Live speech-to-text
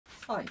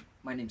Hi,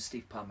 my name's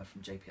Steve Palmer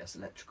from JPS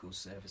Electrical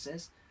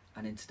Services,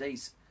 and in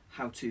today's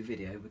how-to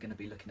video we're going to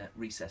be looking at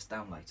recessed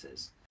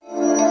downlighters.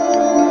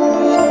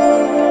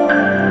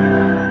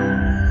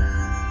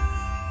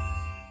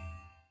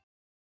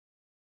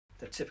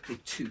 There are typically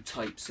two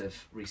types of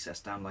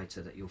recessed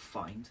downlighter that you'll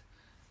find.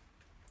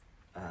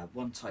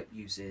 One type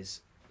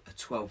uses a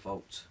 12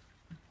 volt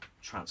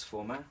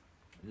transformer,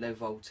 low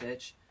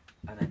voltage,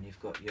 and then you've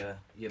got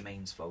your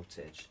mains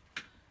voltage,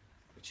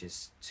 which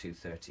is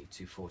 230,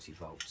 240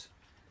 volt.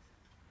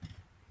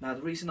 Now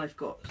the reason I've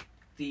got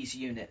these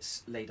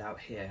units laid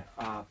out here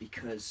are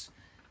because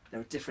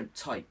there are different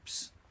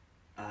types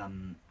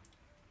of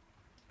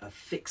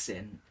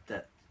fixing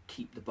that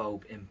keep the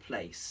bulb in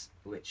place,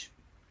 which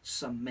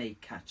some may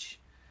catch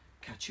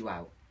you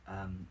out.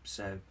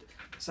 So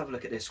let's have a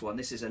look at this one.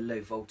 This is a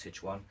low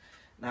voltage one.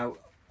 Now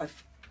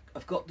I've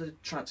got the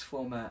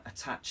transformer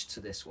attached to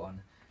this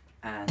one,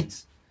 and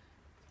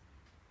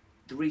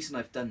the reason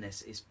I've done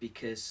this is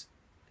because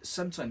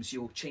sometimes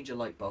you'll change a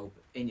light bulb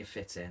in your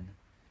fitting,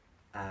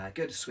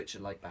 go to switch the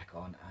light back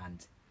on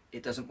and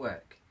it doesn't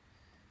work.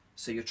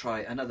 So you try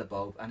another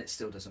bulb and it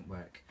still doesn't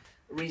work.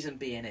 The reason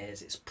being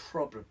is it's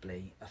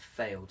probably a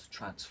failed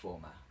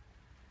transformer.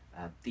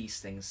 These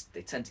things,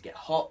 they tend to get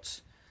hot,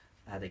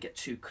 they get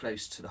too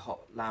close to the hot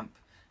lamp,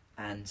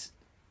 and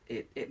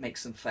it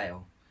makes them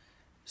fail.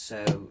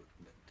 So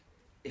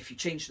if you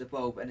change the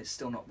bulb and it's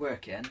still not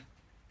working,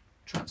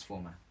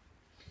 transformer.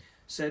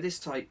 So this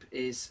type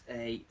is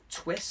a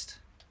twist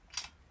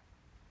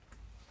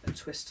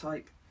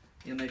type.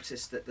 You'll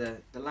notice that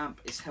the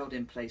lamp is held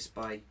in place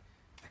by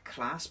a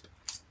clasp,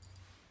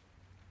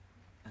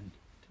 and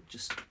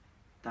just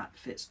that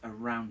fits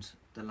around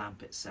the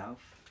lamp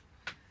itself.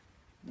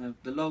 Now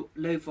the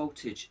low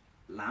voltage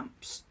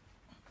lamps,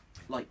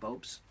 light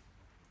bulbs,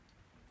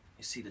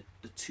 you see the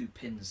two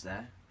pins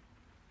there.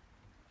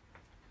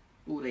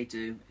 All they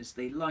do is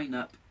they line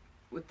up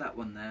with that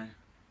one there,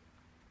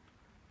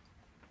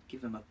 give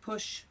them a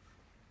push,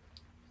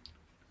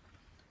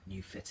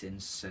 new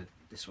fittings, so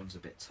this one's a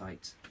bit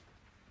tight,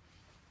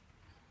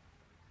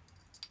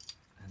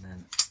 and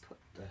then put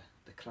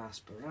the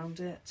clasp around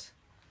it,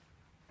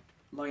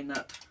 line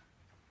up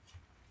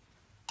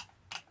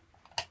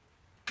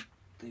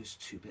those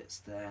two bits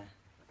there,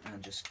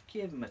 and just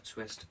give them a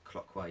twist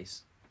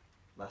clockwise.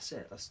 That's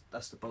it,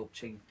 that's the bulb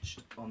change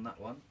on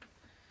that one.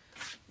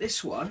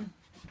 This one,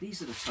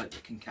 these are the type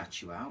that can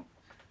catch you out.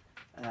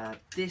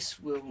 This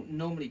will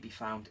normally be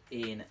found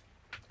in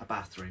a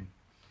bathroom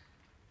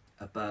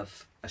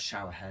above a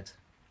shower head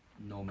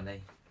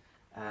normally.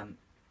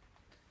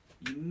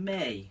 You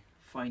may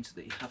find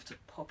that you have to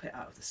pop it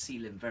out of the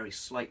ceiling very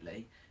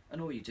slightly, and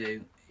all you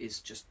do is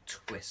just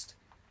twist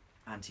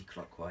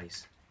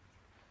anti-clockwise.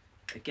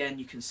 Again,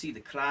 you can see the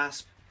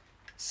clasp,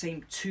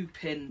 same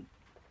 2-pin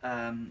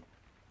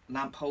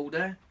lamp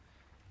holder,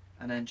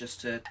 and then just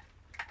to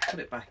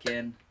put it back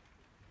in,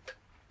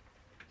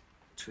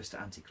 twist it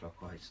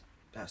anti-clockwise.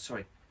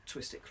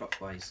 Twist it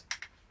clockwise,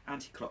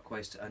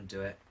 anti-clockwise to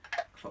undo it,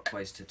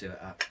 clockwise to do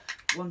it up.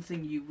 One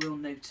thing you will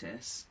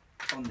notice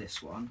on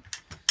this one,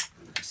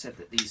 I said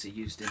that these are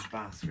used in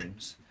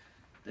bathrooms,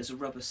 there's a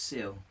rubber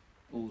seal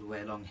all the way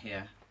along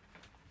here,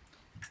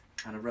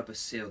 and a rubber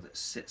seal that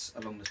sits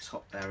along the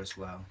top there as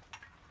well,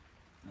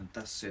 and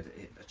that's so that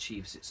it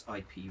achieves its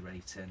IP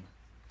rating.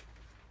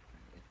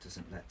 It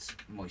doesn't let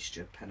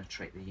moisture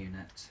penetrate the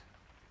unit.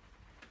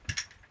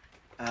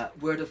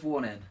 Word of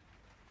warning,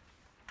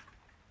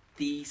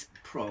 these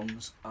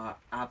prongs are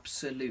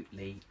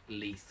absolutely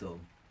lethal.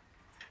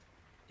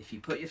 If you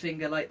put your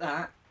finger like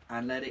that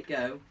and let it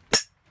go,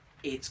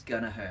 it's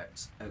gonna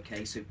hurt.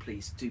 Okay, so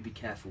please do be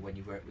careful when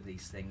you work with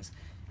these things.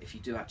 If you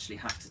do actually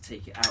have to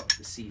take it out of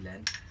the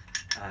ceiling,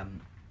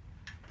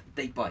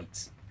 they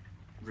bite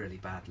really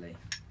badly.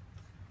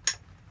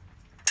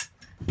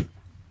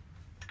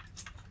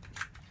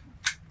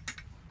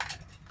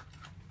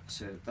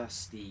 So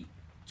that's the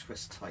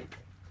twist type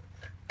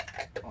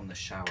on the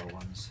shower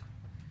ones.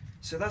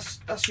 So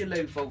that's your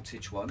low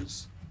voltage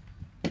ones.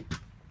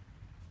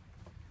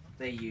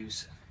 They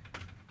use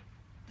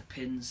the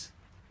pins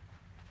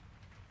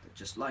that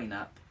just line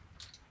up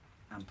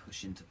and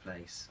push into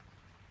place.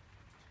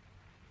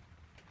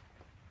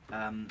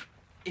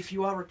 If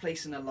you are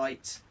replacing a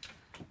light,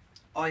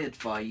 I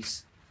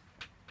advise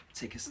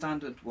take a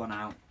standard one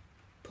out,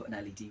 put an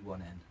LED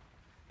one in.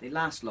 They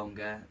last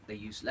longer, they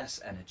use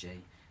less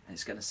energy, and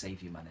it's going to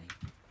save you money.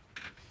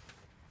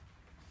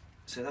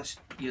 So that's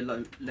your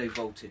low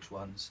voltage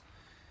ones.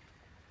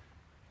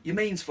 Your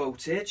mains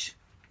voltage,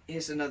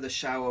 here's another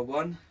shower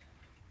one.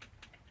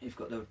 You've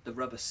got the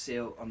rubber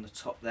seal on the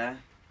top there.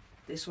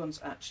 This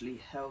one's actually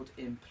held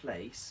in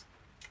place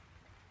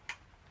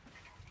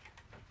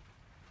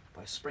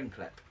by a spring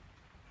clip.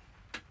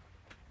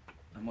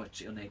 And what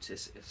you'll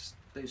notice is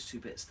those two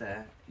bits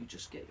there, you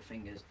just get your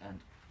fingers and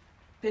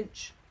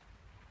pinch.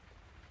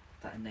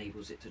 That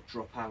enables it to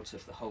drop out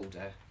of the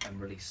holder and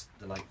release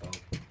the light bulb.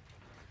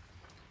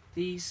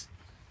 These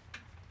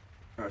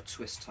are a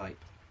twist type.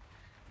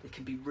 They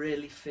can be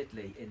really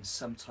fiddly in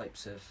some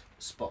types of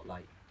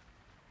spotlight,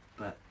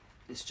 but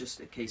it's just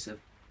a case of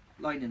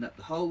lining up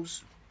the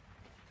holes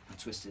and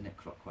twisting it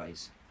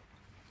clockwise.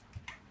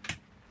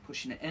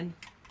 Pushing it in.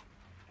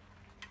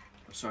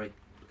 Oh, sorry,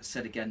 I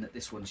said again that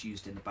this one's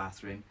used in the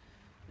bathroom.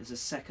 There's a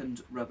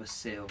second rubber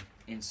seal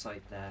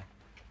inside there,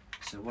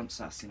 so once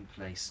that's in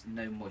place,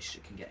 no moisture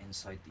can get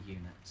inside the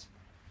unit.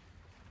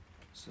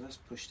 So that's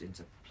pushed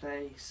into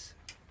place.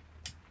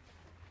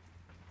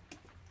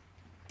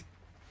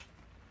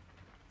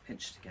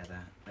 Pinch together,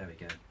 there we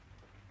go.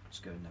 It's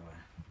going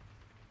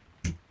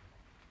nowhere.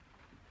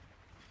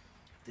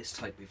 This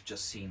type we've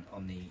just seen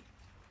on the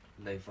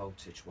low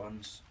voltage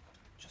ones,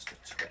 just a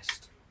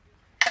twist.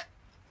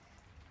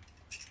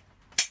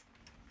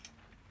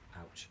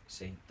 Ouch,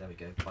 see, there we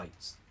go,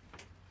 bites.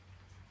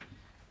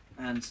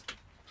 And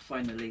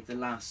finally, the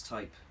last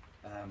type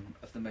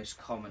of the most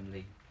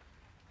commonly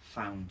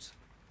found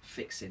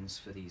fixings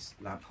for these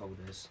lamp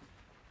holders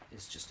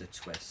is just a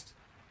twist.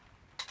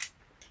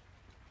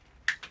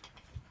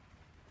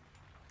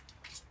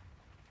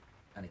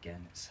 And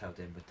again, it's held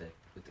in with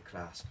the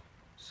clasp.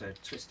 So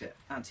twist it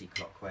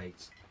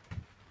anti-clockwise,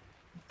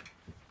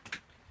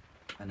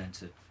 and then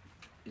to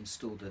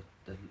install the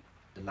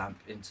lamp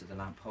into the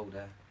lamp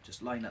holder,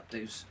 just line up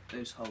those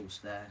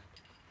holes there,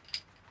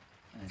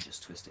 and then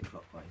just twist it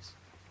clockwise.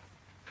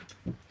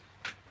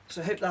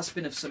 So I hope that's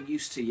been of some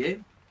use to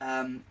you.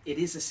 It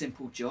is a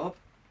simple job,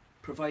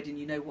 providing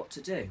you know what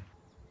to do.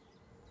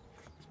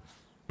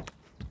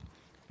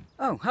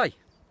 Oh, hi.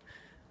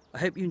 I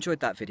hope you enjoyed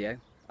that video.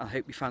 I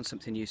hope you found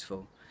something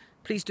useful.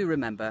 Please do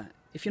remember,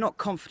 if you're not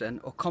confident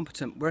or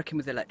competent working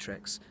with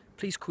electrics,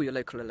 please call your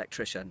local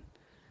electrician.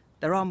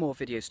 There are more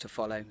videos to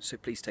follow, so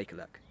please take a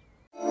look.